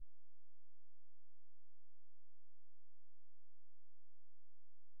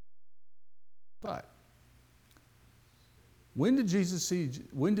But when did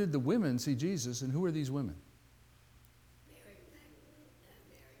the women see Jesus, and who are these women?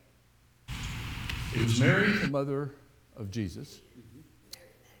 It was Mary, the mother of Jesus,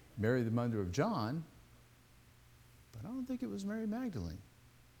 Mary, the mother of John, but I don't think it was Mary Magdalene.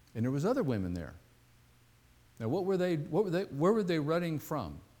 And there was other women there. Now, where were they running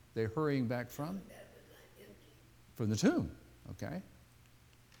from? They hurrying back from? From the tomb, okay?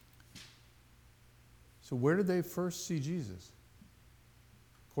 So where did they first see Jesus?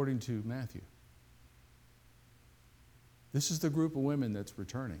 According to Matthew. This is the group of women that's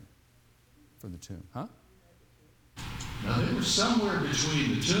returning from the tomb. Huh? Now they were somewhere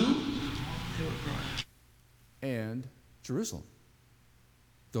between the tomb and Jerusalem.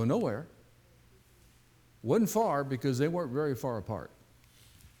 Don't know where. Wasn't far because they weren't very far apart.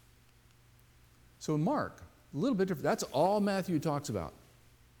 So in Mark, a little bit different. That's all Matthew talks about.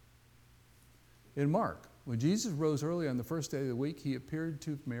 In Mark, when Jesus rose early on the first day of the week, he appeared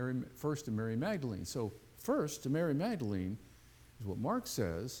first to Mary Magdalene. So first to Mary Magdalene is what Mark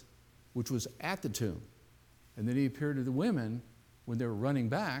says, which was at the tomb. And then he appeared to the women when they were running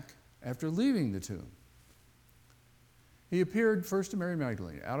back after leaving the tomb. He appeared first to Mary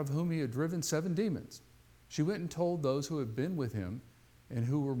Magdalene, out of whom he had driven 7 demons. She went and told those who had been with him and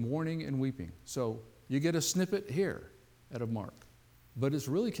who were mourning and weeping. So you get a snippet here out of Mark, but it's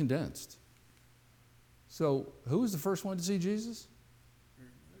really condensed. So who was the first one to see Jesus?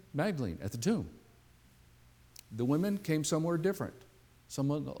 Magdalene at the tomb. The women came somewhere different.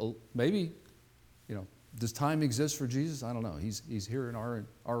 Someone, maybe, does time exist for Jesus? I don't know. He's here in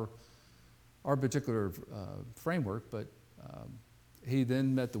our particular framework, but he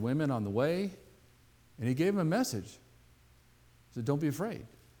then met the women on the way, and he gave them a message. He said, don't be afraid.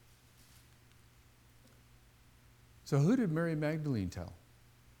 So who did Mary Magdalene tell?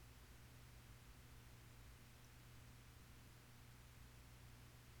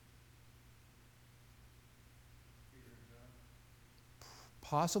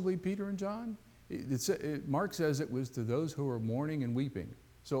 Possibly Peter and John. Mark says it was to those who were mourning and weeping.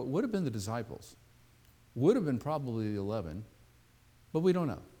 So it would have been the disciples. Would have been probably the 11, but we don't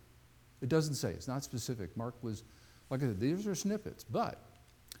know. It doesn't say. It's not specific. Mark was, like I said, these are snippets. But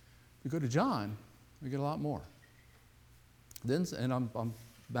if you go to John, we get a lot more. Then, and I'm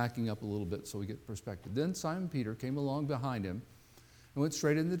backing up a little bit so we get perspective. Then Simon Peter came along behind him and went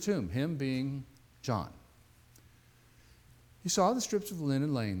straight into the tomb, him being John. He saw the strips of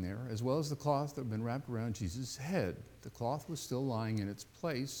linen laying there, as well as the cloth that had been wrapped around Jesus' head. The cloth was still lying in its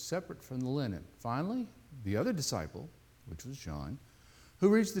place, separate from the linen. Finally, the other disciple, which was John, who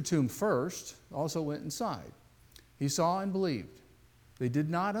reached the tomb first, also went inside. He saw and believed. They did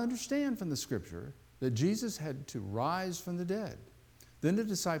not understand from the scripture that Jesus had to rise from the dead. Then the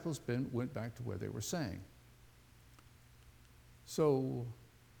disciples went back to where they were saying. So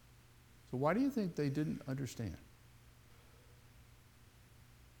why do you think they didn't understand?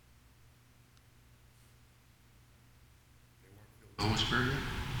 the Holy Spirit?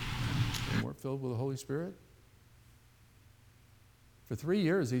 They weren't filled with the Holy Spirit? For 3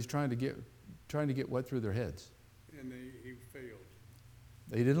 years, he's trying to get what through their heads. And he failed.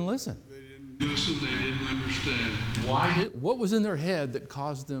 They didn't listen. They didn't listen. They didn't understand. Why? What was in their head that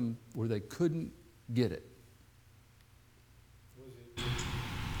caused them where they couldn't get it? Was it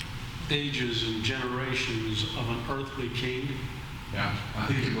ages and generations of an earthly king? Yeah, I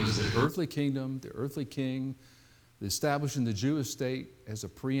think it was The earthly kingdom, the earthly king, the establishing the Jewish state as a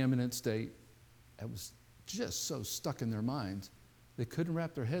preeminent state. That was just so stuck in their minds, they couldn't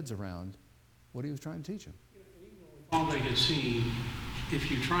wrap their heads around what he was trying to teach them. All they had seen,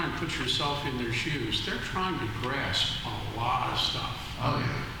 if you try and put yourself in their shoes, they're trying to grasp a lot of stuff. Oh,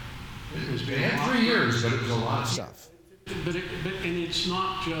 yeah. There's They been a had lot 3 years, but it was a lot of Stuff. and it's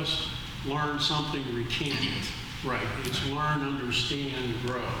not just learn something, recant it. Right. It's learn, understand,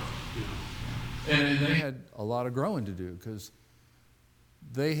 grow. You know. And they had a lot of growing to do because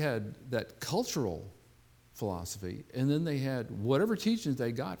they had that cultural philosophy, and then they had whatever teachings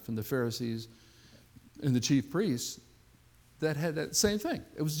they got from the Pharisees and the chief priests that had that same thing.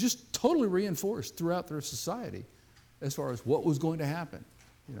 It was just totally reinforced throughout their society as far as what was going to happen.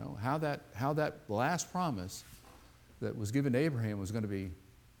 You know, how that last promise that was given to Abraham was going to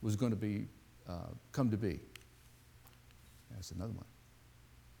be come to be. That's another one.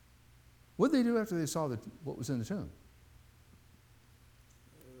 What did they do after they saw what was in the tomb?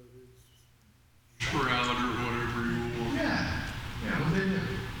 shroud or whatever you want? Yeah. Yeah, what did they do?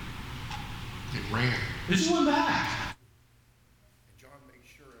 They ran. They just went back. And John makes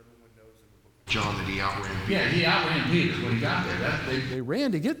sure everyone knows in the book of John that he outran Peter. Yeah, he outran Peter when he got there. They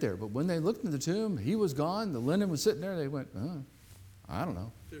ran to get there, but when they looked in the tomb, he was gone. The linen was sitting there. They went, I don't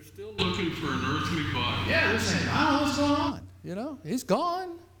know. They're still looking for an earthly body. Yeah, they're saying, I don't know what's going on. You know, he's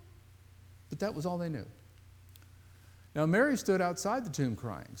gone. But that was all they knew. Now, Mary stood outside the tomb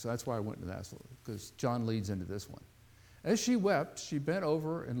crying, so that's why I went into that, because John leads into this one. As she wept, she bent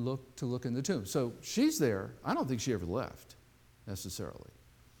over and looked in the tomb. So she's there. I don't think she ever left, necessarily.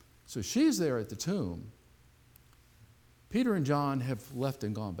 So she's there at the tomb. Peter and John have left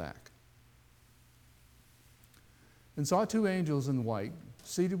and gone back. And saw two angels in white,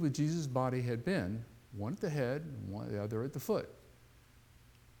 seated where Jesus' body had been, one at the head and the other at the foot.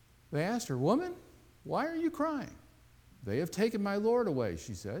 They asked her, "Woman, why are you crying?" "They have taken my Lord away,"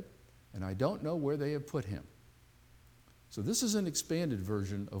 she said, "and I don't know where they have put him." So this is an expanded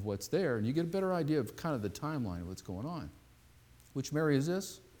version of what's there, and you get a better idea of kind of the timeline of what's going on. Which Mary is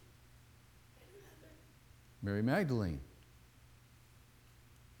this? Mary Magdalene.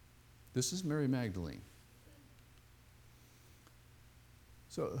 This is Mary Magdalene.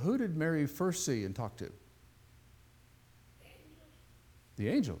 So who did Mary first see and talk to? The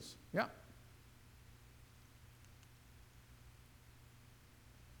angels, yeah.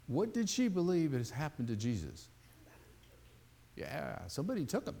 What did she believe has happened to Jesus? Yeah, somebody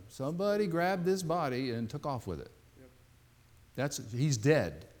took him. Somebody grabbed this body and took off with it. He's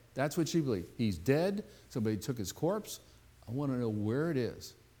dead. That's what she believed. He's dead. Somebody took his corpse. I want to know where it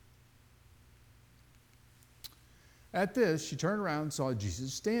is. At this, she turned around and saw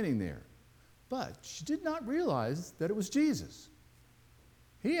Jesus standing there. But she did not realize that it was Jesus.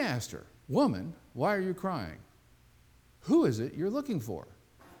 He asked her, "Woman, why are you crying? Who is it you're looking for?"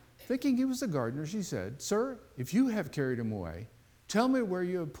 Thinking he was the gardener, she said, "Sir, if you have carried him away, tell me where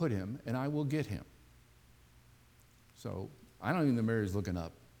you have put him, and I will get him." So I don't even know Mary's looking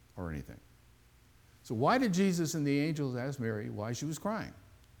up or anything. So why did Jesus and the angels ask Mary why she was crying?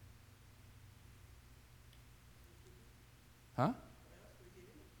 Huh?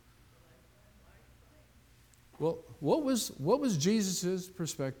 Well, what was Jesus'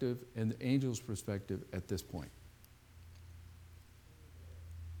 perspective and the angel's perspective at this point?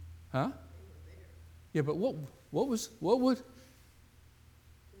 Huh? Yeah, but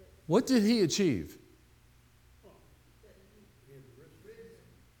what did he achieve?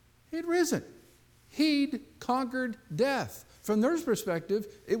 He'd risen. He'd conquered death. From their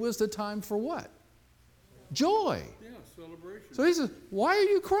perspective, it was the time for what? Joy. Yeah, celebration. So he says, "Why are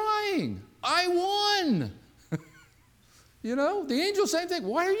you crying? I won." You know, the angel, same thing.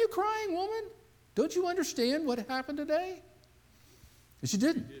 "Why are you crying, woman? Don't you understand what happened today?" And she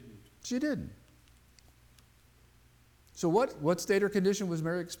didn't. She didn't. So what state or condition was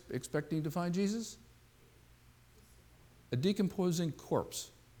Mary expecting to find Jesus? A decomposing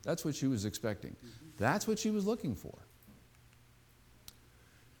corpse. That's what she was expecting. That's what she was looking for.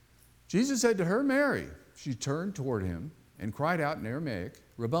 Jesus said to her, "Mary." She turned toward him and cried out in Aramaic,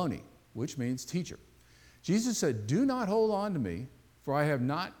 "Rabboni," which means teacher. Jesus said, "Do not hold on to me, for I have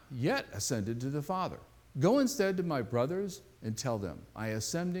not yet ascended to the Father. Go instead to my brothers and tell them, I am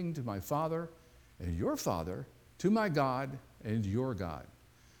ascending to my Father and your Father, to my God and your God."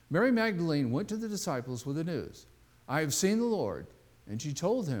 Mary Magdalene went to the disciples with the news, "I have seen the Lord," and she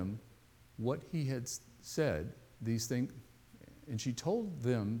told him what he had said, these things, and she told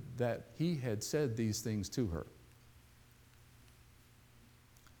them that he had said these things to her.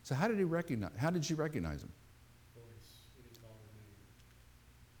 So how did she recognize him? Voice. He didn't call her name.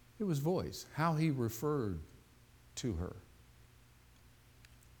 It was voice, how he referred to her.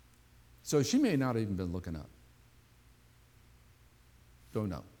 So she may not have even been looking up. Don't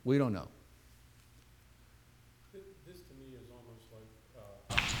know. We don't know. This to me is almost like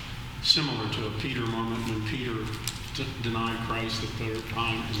similar to a Peter moment when Peter denied Christ the third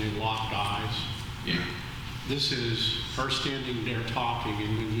time and they locked eyes. Yeah. This is her standing there talking,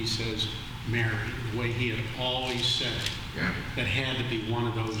 and when he says Mary, the way he had always said it, Yeah. that had to be one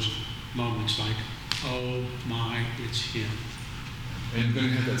of those moments like, oh my, it's him. And you're going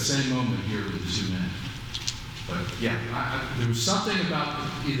to have that same moment here with the two men. But yeah, there was something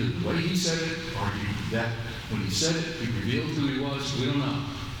about either the way he said it or that when he said it, he revealed who he was. We don't know.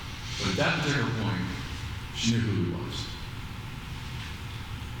 But at that particular point, she knew who he was.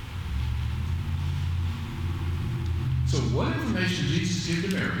 So what information did Jesus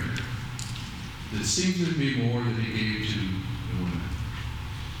give to Mary that seems to be more than he gave to the women?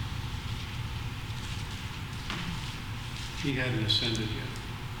 He hadn't ascended yet.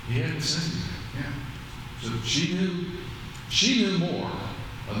 He hadn't ascended yet, yeah. So she knew more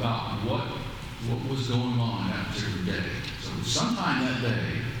about what was going on that particular day. So sometime that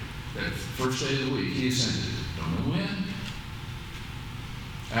day, that first day of the week, he ascended. Don't know when.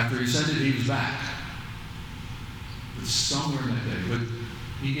 After he ascended, he was back. But somewhere in that day. But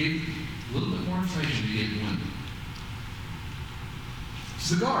he gave a little bit more information. He gave when. It's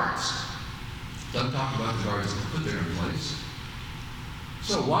the guards. Doesn't talk about the guards that were put there in place.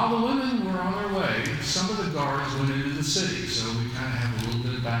 So while the women were on their way, some of the guards went into the city. So we kind of have a little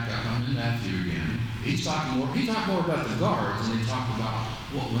bit of backup. I'm in Matthew again. He talked more about the guards than he talked about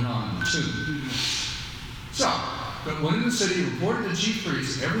what went on in the tomb. So, but went into the city, reported to the chief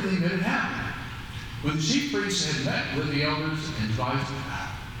priests everything that had happened. When the chief priests had met with the elders and devised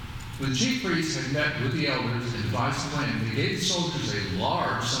a plan, they gave the soldiers a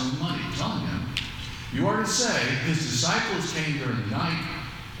large sum of money, telling them, "You are to say, his disciples came during the night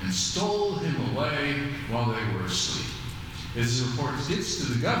and stole him away while they were asleep. If this report gets to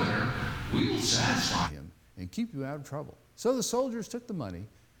the governor, we will satisfy him and keep you out of trouble." So the soldiers took the money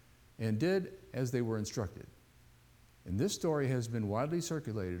and did as they were instructed. And this story has been widely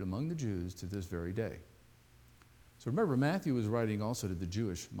circulated among the Jews to this very day. So remember, Matthew was writing also to the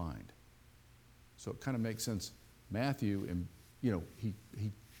Jewish mind. So it kind of makes sense. Matthew, and he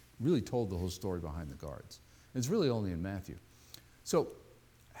really told the whole story behind the guards. It's really only in Matthew. So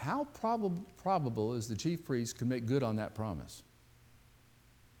how probable is the chief priest could make good on that promise?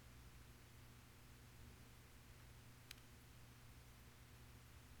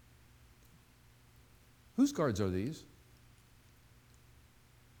 Whose guards are these?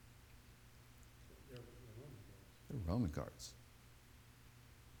 They're Roman guards.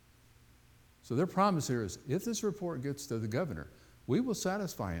 So their promise here is, if this report gets to the governor, we will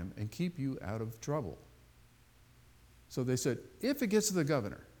satisfy him and keep you out of trouble. So they said, if it gets to the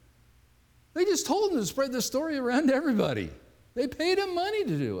governor. They just told him to spread the story around to everybody. They paid him money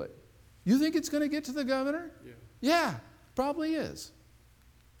to do it. You think it's going to get to the governor? Yeah. Yeah, probably is.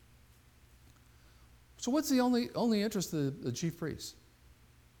 So what's the only interest of the chief priests?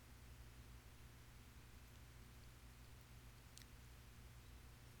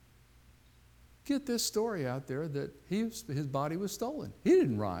 Get this story out there that his body was stolen. He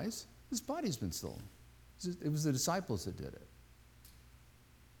didn't rise. His body's been stolen. It was the disciples that did it.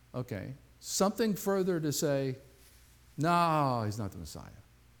 Okay. Something further to say, no, he's not the Messiah.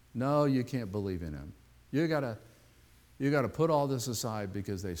 No, you can't believe in him. You gotta put all this aside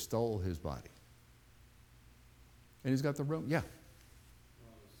because they stole his body. And he's got the room. Yeah.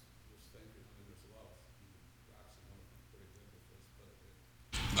 Well, I was just thinking, there's a lot of, actually one of them pretty good with this,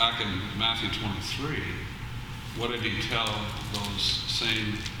 but back in Matthew 23, what did he tell those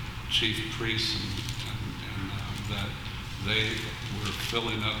same chief priests and that they were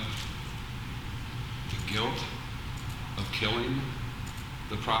filling up the guilt of killing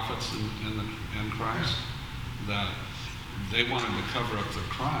the prophets and Christ? That they wanted to cover up their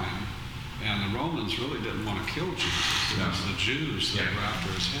crime. And the Romans really didn't want to kill Jesus. It was the Jews that were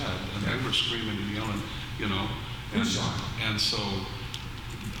after his head, and they were screaming and yelling, And so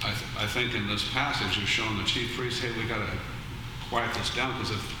I think in this passage you're showing the chief priest, hey, we got to quiet this down,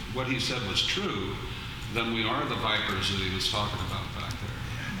 because if what he said was true, then we are the vipers that he was talking about back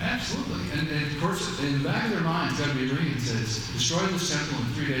there. Absolutely. And of course, in the back of their minds, got to be ringing. It says, destroy this temple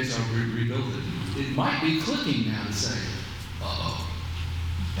in 3 days, I'll rebuild it. It might be clicking now to say, uh-oh.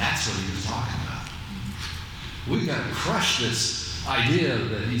 That's what he was talking about. We've got to crush this idea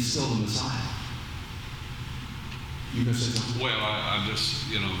that he's still the Messiah. You can say something? Well, I'm just,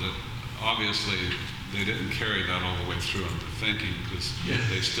 that obviously they didn't carry that all the way through in their thinking, because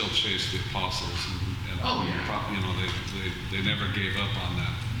they still chased the apostles. They never gave up on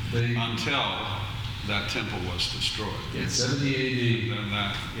that until that temple was destroyed. Yeah, 70 A.D. And then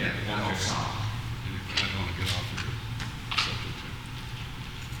that, that all stopped. I don't want to get off of your subject here.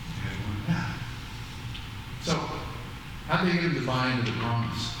 Yeah. So, how did they get him to buy into the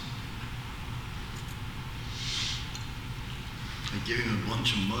promise? They gave him a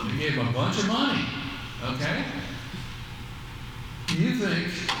bunch of money. They gave him a bunch of money. Okay? Do you think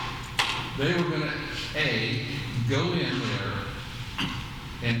they were going to, A, go in there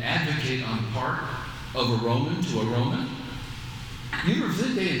and advocate on the part of a Roman to a Roman? You ever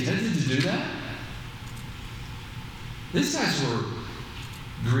think they intended to do that? These guys were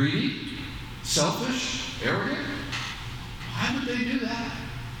greedy, selfish, arrogant. Why would they do that?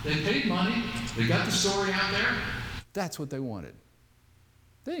 They paid money. They got the story out there. That's what they wanted.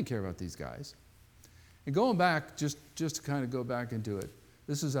 They didn't care about these guys. And going back, just to kind of go back into it,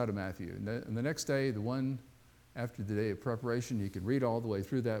 this is out of Matthew. And the next day, the one after the day of preparation, you can read all the way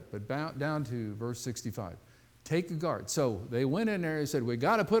through that, but down to verse 65. Take a guard. So they went in there and said, we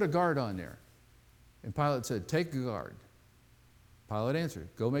got to put a guard on there. And Pilate said, take a guard. Pilate answered,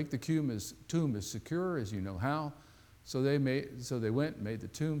 "Go make the tomb as secure as you know how." So they went and made the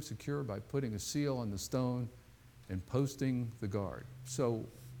tomb secure by putting a seal on the stone and posting the guard. So,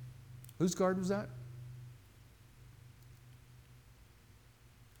 whose guard was that?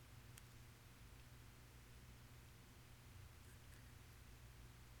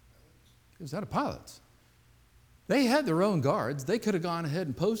 It was that of Pilate's. They had their own guards. They could have gone ahead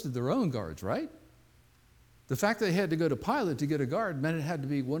and posted their own guards, right? The fact that they had to go to Pilate to get a guard meant it had to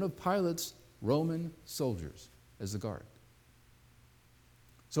be one of Pilate's Roman soldiers as the guard.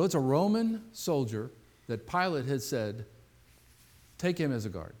 So it's a Roman soldier that Pilate had said, take him as a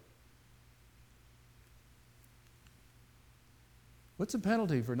guard. What's the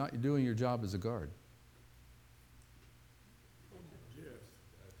penalty for not doing your job as a guard?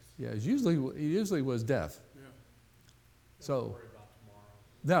 Yeah, it usually was death. Yeah. So,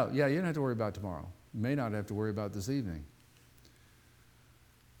 no, yeah, you don't have to worry about tomorrow. You may not have to worry about this evening.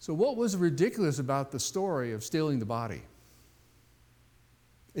 So what was ridiculous about the story of stealing the body?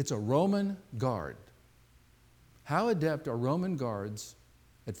 It's a Roman guard. How adept are Roman guards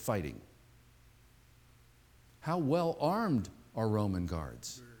at fighting? How well armed are Roman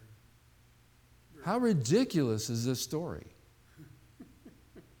guards? How ridiculous is this story?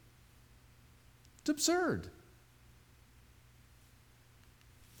 It's absurd.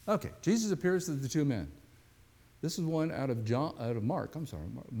 Okay, Jesus appears to the two men. This is one out of Mark.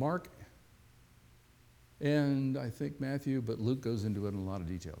 Mark, and I think Matthew, but Luke goes into it in a lot of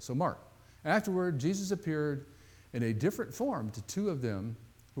detail. So Mark, afterward, Jesus appeared in a different form to two of them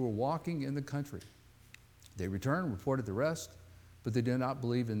who were walking in the country. They returned, reported the rest, but they did not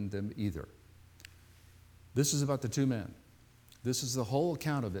believe in them either. This is about the two men. This is the whole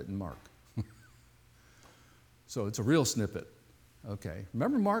account of it in Mark. So it's a real snippet. Okay.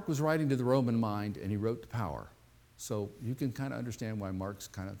 Remember, Mark was writing to the Roman mind, and he wrote to power. So you can kind of understand why Mark's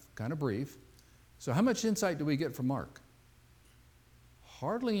kind of brief. So how much insight do we get from Mark?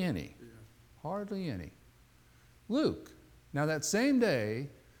 Hardly any. Yeah. Hardly any. Luke. Now that same day,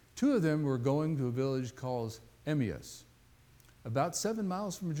 two of them were going to a village called Emmaus, about 7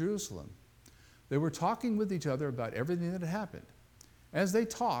 miles from Jerusalem. They were talking with each other about everything that had happened. As they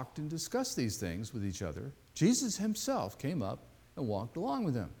talked and discussed these things with each other, Jesus himself came up and walked along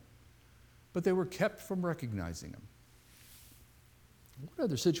with them. But they were kept from recognizing him. What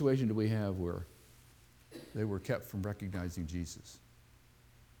other situation do we have where they were kept from recognizing Jesus?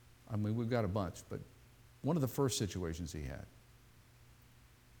 I mean, we've got a bunch, but one of the first situations he had.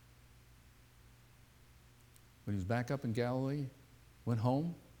 When he was back up in Galilee, went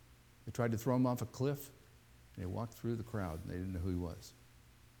home, they tried to throw him off a cliff, and he walked through the crowd, and they didn't know who he was.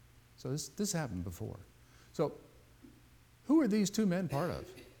 So this happened before. So, who are these two men part of?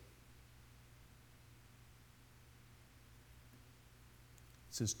 It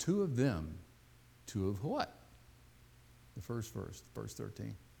says two of them. Two of what? The first verse, verse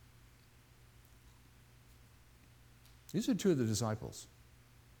 13. These are two of the disciples.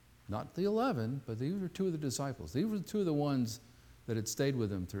 Not the 11, but these were two of the disciples. These were two of the ones that had stayed with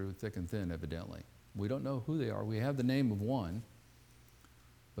him through thick and thin, evidently. We don't know who they are. We have the name of one,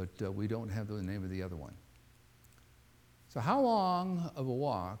 but we don't have the name of the other one. So how long of a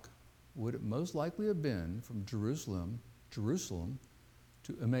walk would it most likely have been from Jerusalem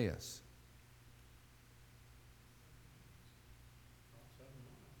to Emmaus?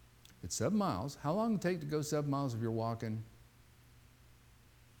 It's 7 miles. How long would it take to go 7 miles if you're walking?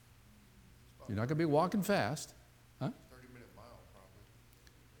 You're not going to be walking fast. Huh? 30-minute mile, probably.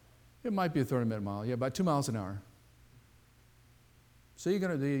 It might be a 30-minute mile. Yeah, about 2 miles an hour. So you're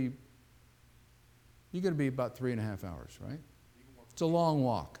going to be about 3.5 hours, right? It's a long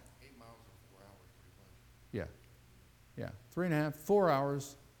walk. 8 miles in 4 hours, pretty much. Yeah. 3.5, 4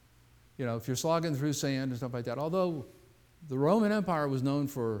 hours. You know, if you're slogging through sand and stuff like that. Although the Roman Empire was known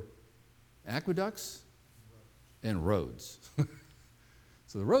for aqueducts and roads.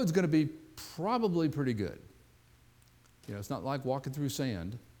 So the road's going to be probably pretty good. You know, it's not like walking through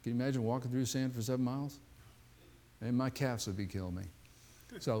sand. Can you imagine walking through sand for 7 miles? And my calves would be killing me.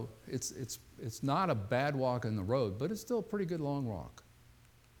 So it's not a bad walk on the road, but it's still a pretty good long walk.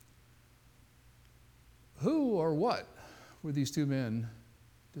 Who or what were these two men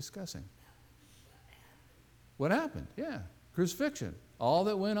discussing? What happened? Yeah, crucifixion. All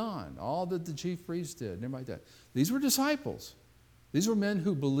that went on, all that the chief priests did, and everything like that. These were disciples. These were men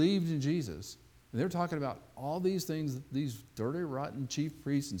who believed in Jesus. And they're talking about all these things that these dirty, rotten chief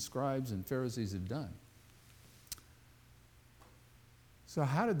priests and scribes and Pharisees had done. So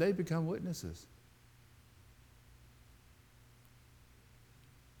how did they become witnesses?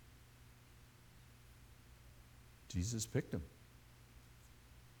 Jesus picked them.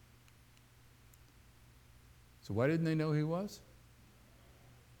 So why didn't they know who he was?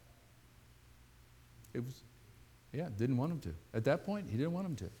 Didn't want him to. At that point, he didn't want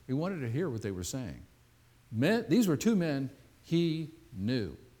him to. He wanted to hear what they were saying. These were two men he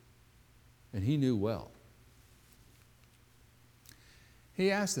knew, and he knew well.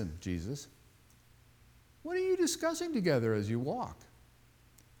 He asked them, Jesus, what are you discussing together as you walk?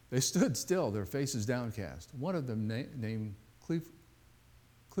 They stood still, their faces downcast. One of them, named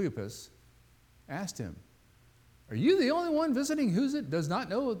Cleopas, asked him, are you the only one visiting who does not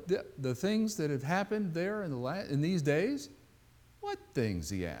know the things that have happened there in these days? What things,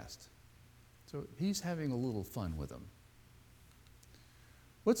 he asked. So he's having a little fun with them.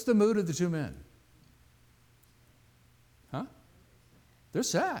 What's the mood of the two men? Huh? They're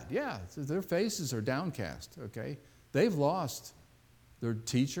sad, yeah. Their faces are downcast, okay? They've lost their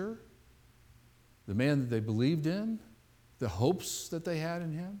teacher, the man that they believed in, the hopes that they had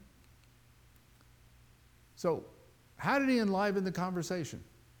in him. So, how did he enliven the conversation?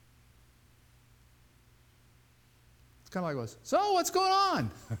 It's kind of like this. So, what's going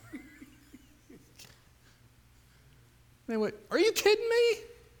on? They went, are you kidding me?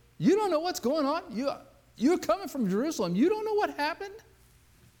 You don't know what's going on? You're coming from Jerusalem. You don't know what happened?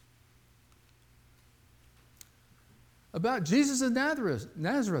 About Jesus of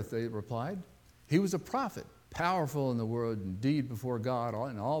Nazareth, they replied. He was a prophet, powerful in the word and deed before God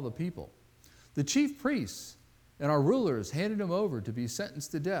and all the people. The chief priests and our rulers handed him over to be sentenced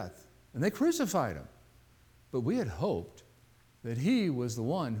to death, and they crucified him. But we had hoped that he was the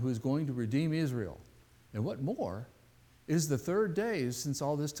one who was going to redeem Israel. And what more, it is the third day since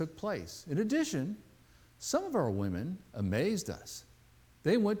all this took place. In addition, some of our women amazed us.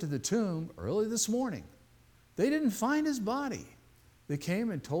 They went to the tomb early this morning. They didn't find his body. They came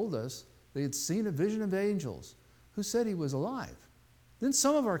and told us they had seen a vision of angels who said he was alive. Then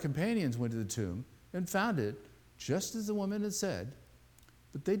some of our companions went to the tomb and found it just as the woman had said,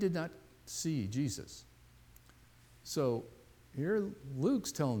 but they did not see Jesus. So here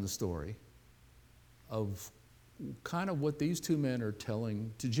Luke's telling the story of kind of what these two men are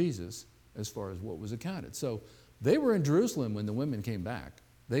telling to Jesus as far as what was accounted. So they were in Jerusalem when the women came back.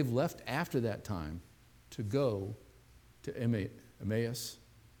 They've left after that time to go to Emmaus.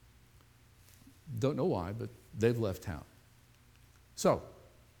 Don't know why, but they've left town. So,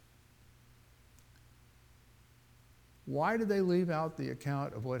 why did they leave out the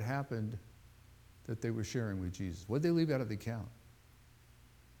account of what happened that they were sharing with Jesus? What did they leave out of the account?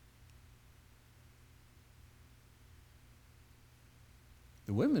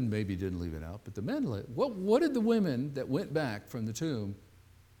 The women maybe didn't leave it out, but the men let. What did the women that went back from the tomb,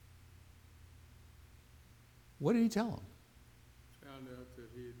 what did he tell them? Found out that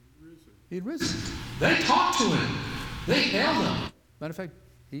he had risen. He had risen. They talked to him. They held him. Matter of fact,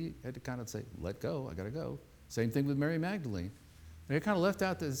 he had to kind of say, let go, I got to go. Same thing with Mary Magdalene. They kind of left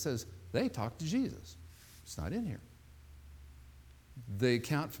out that it says, they talked to Jesus. It's not in here. They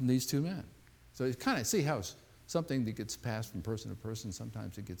account from these two men. So you kind of see how it's something that gets passed from person to person,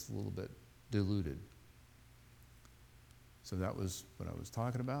 sometimes it gets a little bit diluted. So that was what I was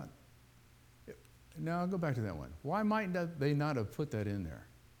talking about. Now I'll go back to that one. Why might they not have put that in there?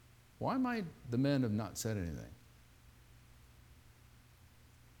 Why might the men have not said anything?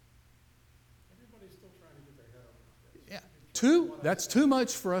 Everybody's still trying to get their head around this. Yeah, that's too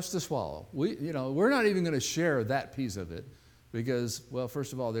much for us to swallow. We're not even going to share that piece of it because, well,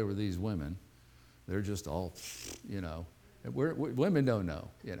 first of all, there were these women. They're just all, women don't know,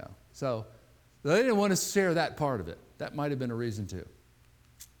 So they didn't want to share that part of it. That might have been a reason too.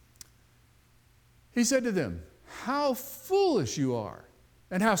 He said to them, how foolish you are,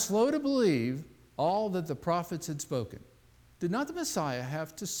 and how slow to believe all that the prophets had spoken. Did not the Messiah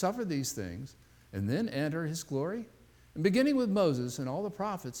have to suffer these things and then enter his glory? And beginning with Moses and all the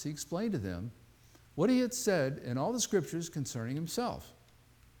prophets, he explained to them what he had said in all the scriptures concerning himself.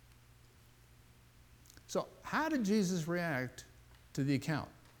 So how did Jesus react to the account?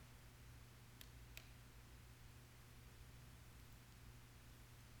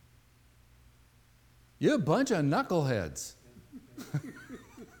 You're a bunch of knuckleheads.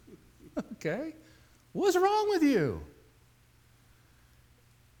 Okay? What's wrong with you?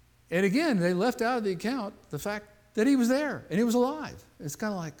 And again, they left out of the account the fact that he was there and he was alive. It's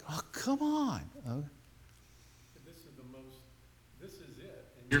kind of like, oh, come on. This is it.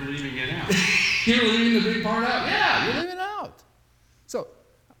 And You're leaving it out. You're leaving the big part out. Yeah, you're leaving it out. So,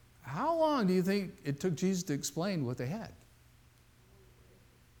 how long do you think it took Jesus to explain what they had?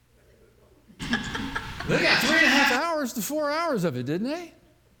 They got 3.5 hours to 4 hours of it, didn't they?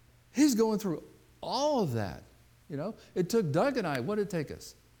 He's going through all of that. It took Doug and I, what did it take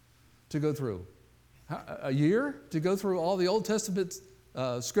us to go through? a year to go through all the Old Testament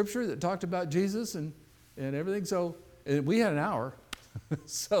scripture that talked about Jesus and everything. So and we had an hour.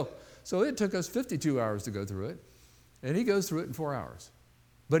 so it took us 52 hours to go through it. And he goes through it in 4 hours.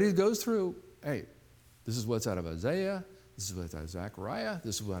 But he goes through, hey, this is what's out of Isaiah. This is what's out of Zechariah.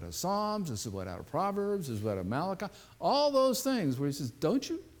 This is what out of Psalms. This is what out of Proverbs. This is what out of Malachi. All those things where he says, don't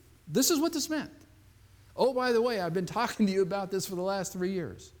you? This is what this meant. Oh, by the way, I've been talking to you about this for the last 3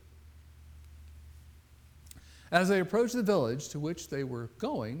 years. As they approached the village to which they were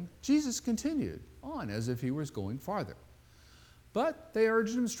going, Jesus continued on as if he was going farther. But they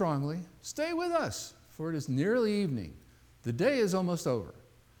urged him strongly, stay with us, for it is nearly evening. The day is almost over.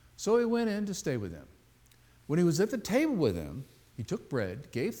 So he went in to stay with them. When he was at the table with them, he took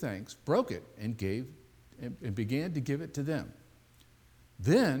bread, gave thanks, broke it, and began to give it to them.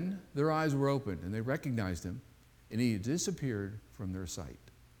 Then their eyes were opened, and they recognized him, and he had disappeared from their sight.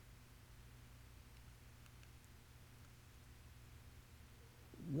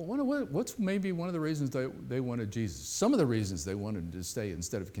 What's maybe one of the reasons they wanted Jesus? Some of the reasons they wanted him to stay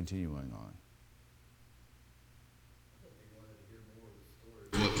instead of continuing on.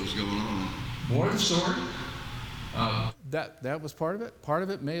 What was going on? More of the story? That was part of it. Part of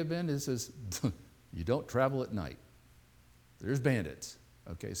it may have been, it says, you don't travel at night. There's bandits.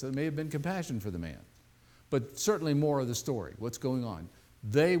 Okay, so there may have been compassion for the man. But certainly more of the story. What's going on?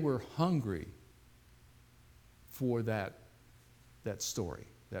 They were hungry for that story,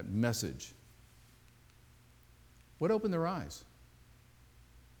 that message. What opened their eyes?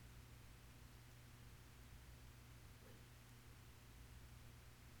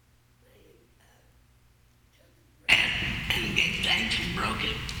 And gave thanks and broke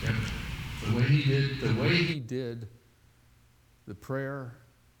it. Yeah. The way he did the prayer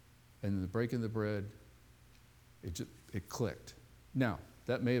and the breaking of the bread, it clicked. Now,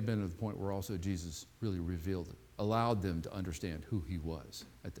 that may have been at the point where also Jesus really revealed it, allowed them to understand who he was,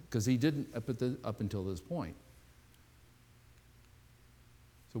 because he didn't up until this point.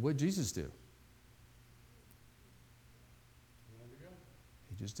 So what did Jesus do?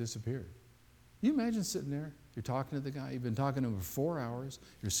 He just disappeared. You imagine sitting there, you're talking to the guy, you've been talking to him for 4 hours,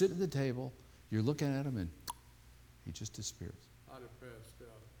 you're sitting at the table, you're looking at him, and he just disappears. I'd have passed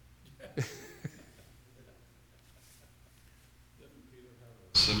out.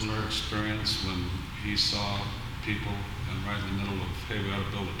 Similar experience when he saw people and right in the middle of, hey, we ought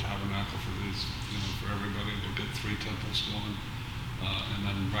to build a tabernacle for these, for everybody. We'll get 3 temples going. And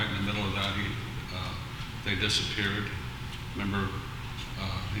then right in the middle of that, they disappeared. Remember,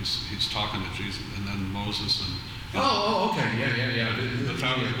 he's talking to Jesus, and then Moses and... okay, yeah. The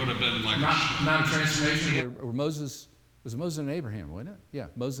town would have been like... Not a transformation. Or Moses, was it Moses and Abraham, wasn't it? Yeah,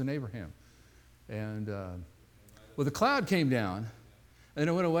 Moses and Abraham. And, the cloud came down, and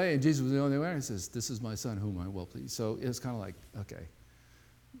it went away, and Jesus was the only one. He says, this is my son whom I will please. So it's kind of like, okay.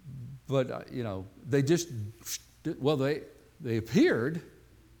 But, they just, they appeared.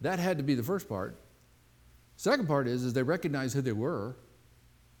 That had to be the first part. Second part is they recognized who they were.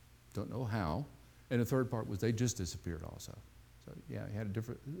 Don't know how. And the third part was they just disappeared also. So, yeah, he had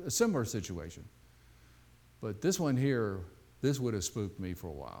a similar situation. But this one here, this would have spooked me for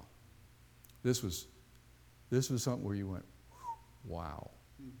a while. This was something where you went, wow.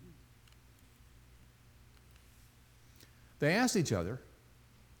 They asked each other,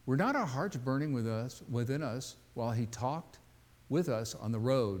 were not our hearts burning within us while he talked with us on the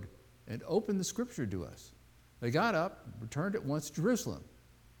road and opened the scripture to us? They got up, returned at once to Jerusalem.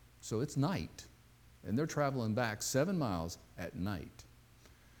 So it's night, and they're traveling back 7 miles at night.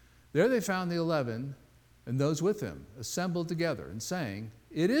 There they found the 11 and those with them assembled together and saying,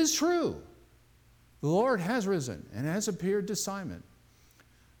 it is true. The Lord has risen and has appeared to Simon.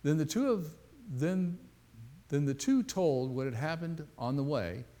 Then the two told what had happened on the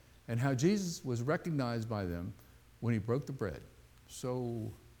way and how Jesus was recognized by them when he broke the bread.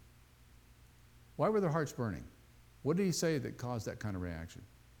 So why were their hearts burning? What did he say that caused that kind of reaction?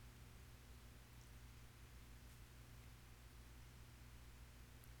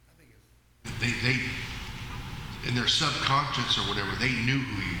 They in their subconscious or whatever, they knew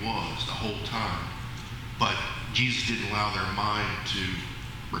who he was the whole time. But Jesus didn't allow their mind to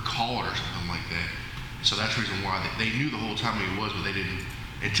recall it or something like that. So that's the reason why they knew the whole time who he was, but they didn't,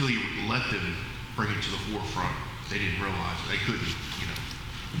 until he let them bring it to the forefront, they didn't realize it. They couldn't,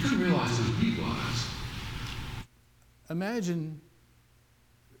 You couldn't realize who he was. Imagine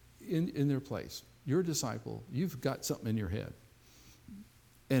in their place, you're a disciple, you've got something in your head,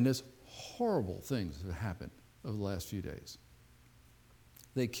 and there's horrible things that happened over the last few days.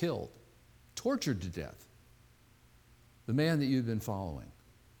 They killed, tortured to death the man that you've been following.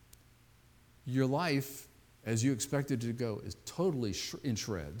 Your life, as you expected it to go, is totally in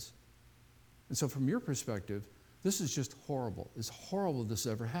shreds. And so from your perspective, this is just horrible. It's horrible this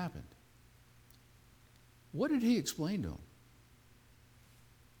ever happened. What did he explain to him?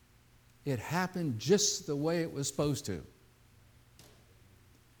 It happened just the way it was supposed to.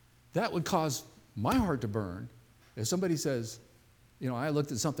 That would cause my heart to burn if somebody says, you know, I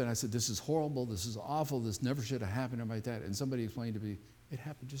looked at something, I said, this is horrible, this is awful, this never should have happened, or like that. And somebody explained to me, it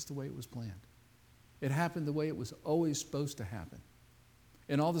happened just the way it was planned. It happened the way it was always supposed to happen.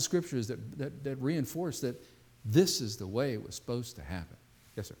 And all the scriptures that reinforce that this is the way it was supposed to happen.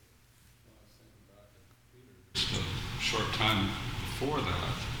 Yes, sir. Just a short time before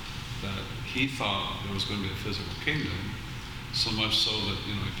that he thought there was going to be a physical kingdom, so much so that,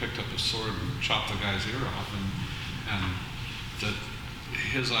 you know, he picked up a sword and chopped the guy's ear off, and that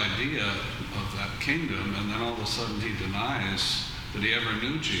his idea of that kingdom, and then all of a sudden he denies that he ever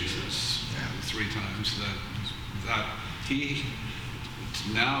knew Jesus 3 times, that he,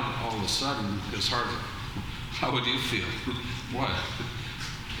 now all of a sudden his heart, how would you feel? What?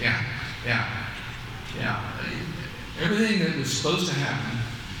 Yeah. Everything that was supposed to happen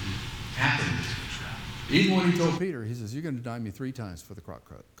happened. Even when he told Peter, he says, you're going to deny me 3 times for the cock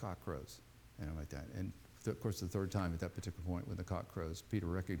crows. And like that. And of course, the 3rd time at that particular point when the cock crows, Peter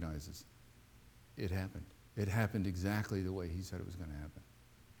recognizes it happened. It happened exactly the way he said it was going to happen.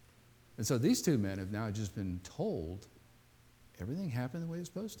 And so these 2 men have now just been told everything happened the way it's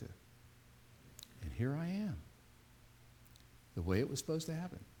supposed to. And here I am. The way it was supposed to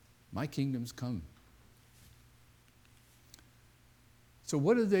happen. My kingdom's come. So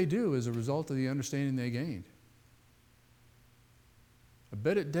what did they do as a result of the understanding they gained? I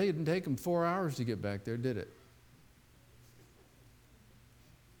bet it didn't take them 4 hours to get back there, did it?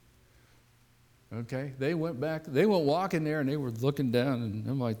 Okay, they went back, they went walking there and they were looking down and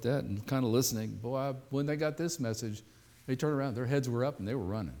them like that and kind of listening. Boy, when they got this message, they turned around, their heads were up and they were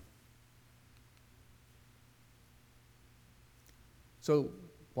running. So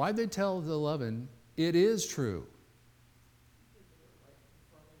why'd they tell the 11, it is true?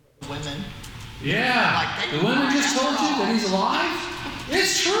 Women. Yeah. Like they The women just told you that he's alive?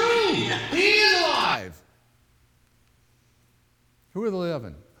 It's true. He is alive. Who are the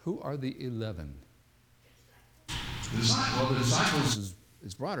 11? Who are the 11? The disciples.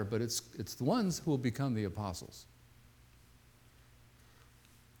 It's broader, but it's the ones who will become the apostles.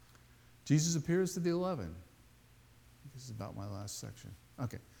 Jesus appears to the 11. This is about my last section.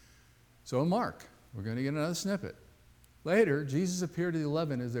 Okay. So in Mark, we're going to get another snippet. Later, Jesus appeared to the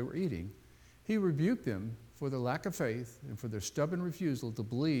 11 as they were eating. He rebuked them for their lack of faith and for their stubborn refusal to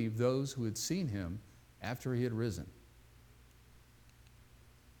believe those who had seen him after he had risen.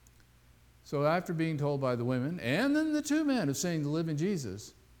 So after being told by the women and then the 2 men of saying to live in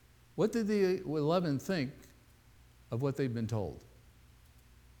Jesus, what did the 11 think of what they'd been told?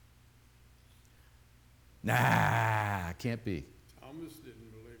 Nah, can't be. Thomas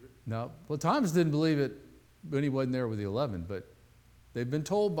didn't believe it. No. Well, Thomas didn't believe it when he wasn't there with the 11, but they've been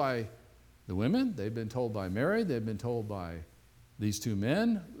told by the women, they've been told by Mary, they've been told by these 2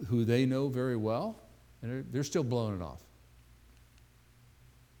 men who they know very well, and they're still blowing it off.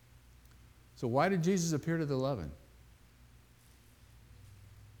 So why did Jesus appear to the 11?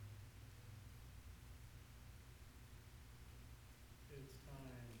 It's time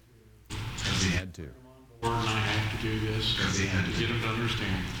to Because he had to. come on board and I have to do this. Because he had to. Get them to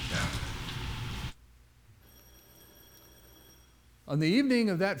understand. Yeah. On the evening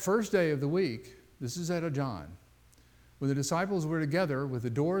of that first day of the week, this is out of John, when the disciples were together with the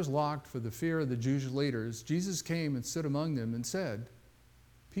doors locked for the fear of the Jewish leaders, Jesus came and stood among them and said,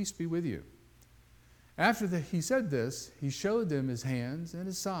 "Peace be with you." After he said this, he showed them his hands and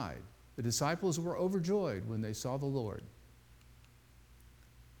his side. The disciples were overjoyed when they saw the Lord.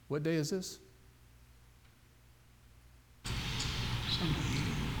 What day is this? Sunday.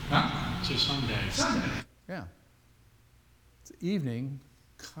 Huh? It's a Sunday. Sunday. Yeah. It's evening,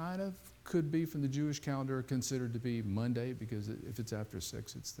 kind of could be from the Jewish calendar considered to be Monday, because if it's after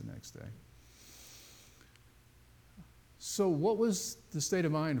 6, it's the next day. So what was the state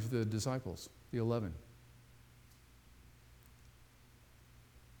of mind for the disciples, the 11?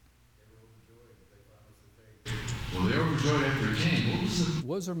 Well, they were overjoyed after he came.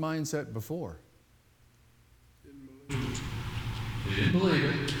 What was their mindset before? Didn't believe it. They didn't believe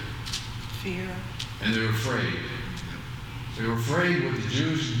it, Fear. and they were afraid. They were afraid what the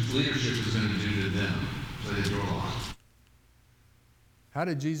Jewish leadership was going to do to them, so they drew a line. How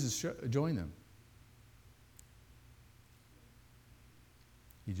did Jesus join them?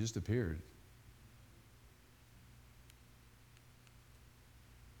 He just appeared.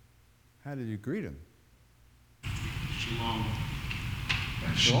 How did he greet him? Shalom.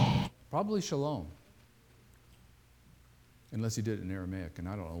 Shalom. Probably shalom. Unless he did it in Aramaic, and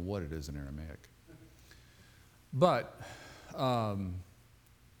I don't know what it is in Aramaic. But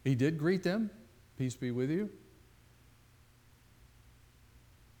he did greet them, peace be with you.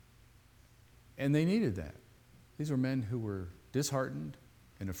 And they needed that. These were men who were disheartened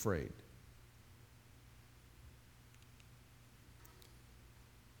and afraid.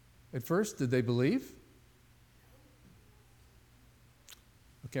 At first, did they believe?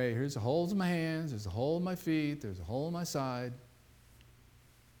 Okay, here's the holes in my hands, there's a hole in my feet, there's a hole in my side.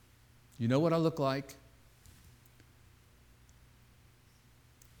 You know what I look like.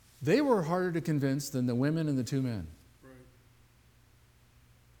 They were harder to convince than the women and the two men. Right.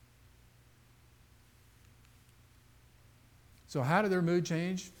 So how did their mood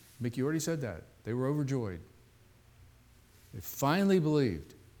change? Mickey already said that. They were overjoyed. They finally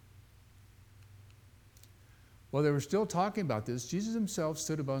believed. While they were still talking about this, Jesus himself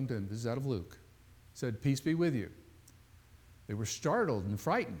stood among them. This is out of Luke. Said, "Peace be with you." They were startled and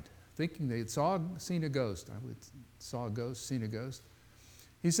frightened, thinking they had seen a ghost. Saw a ghost, seen a ghost.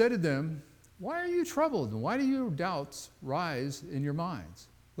 He said to them, "Why are you troubled, and why do your doubts rise in your minds?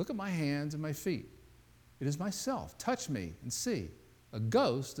 Look at my hands and my feet. It is myself. Touch me and see. A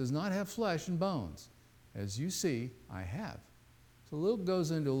ghost does not have flesh and bones. As you see, I have." So Luke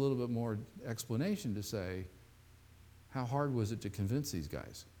goes into a little bit more explanation to say, how hard was it to convince these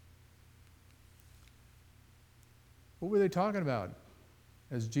guys? What were they talking about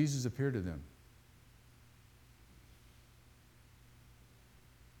as Jesus appeared to them?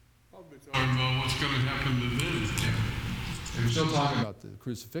 Probably talking Talking about what's going to happen to them. They were still talking about the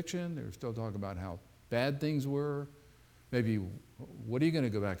crucifixion. They were still talking about how bad things were. Maybe, what are you going to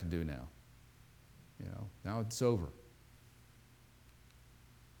go back and do now? You know, now it's over.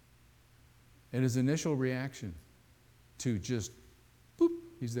 And his initial reaction to just, boop,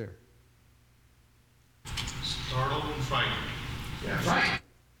 he's there. Startled and frightened. Yeah, right.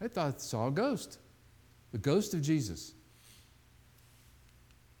 I thought I saw a ghost. The ghost of Jesus.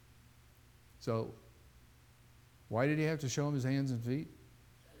 So, why did he have to show him his hands and feet?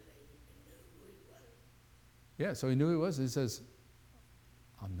 Yeah, so he knew who he was. He says,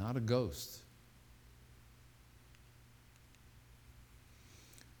 "I'm not a ghost."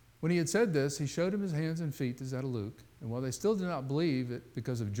 When he had said this, he showed him his hands and feet, this is out of Luke. And while they still did not believe it,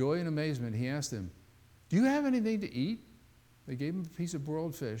 because of joy and amazement, he asked them, "Do you have anything to eat?" They gave him a piece of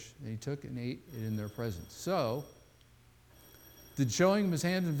broiled fish, and he took and ate it in their presence. So, did showing him his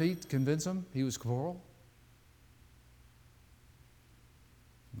hands and feet convince him he was corporal?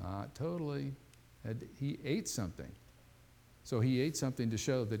 Not totally. He ate something. So he ate something to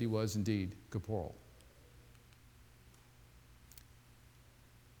show that he was indeed corporal.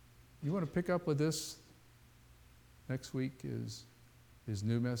 You want to pick up with this? Next week is his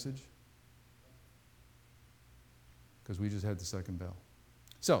new message. Because we just had the second bell.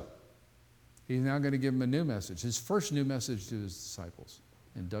 So, he's now going to give him a new message. His first new message to his disciples.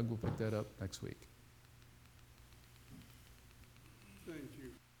 And Doug will pick that up next week. Thank you.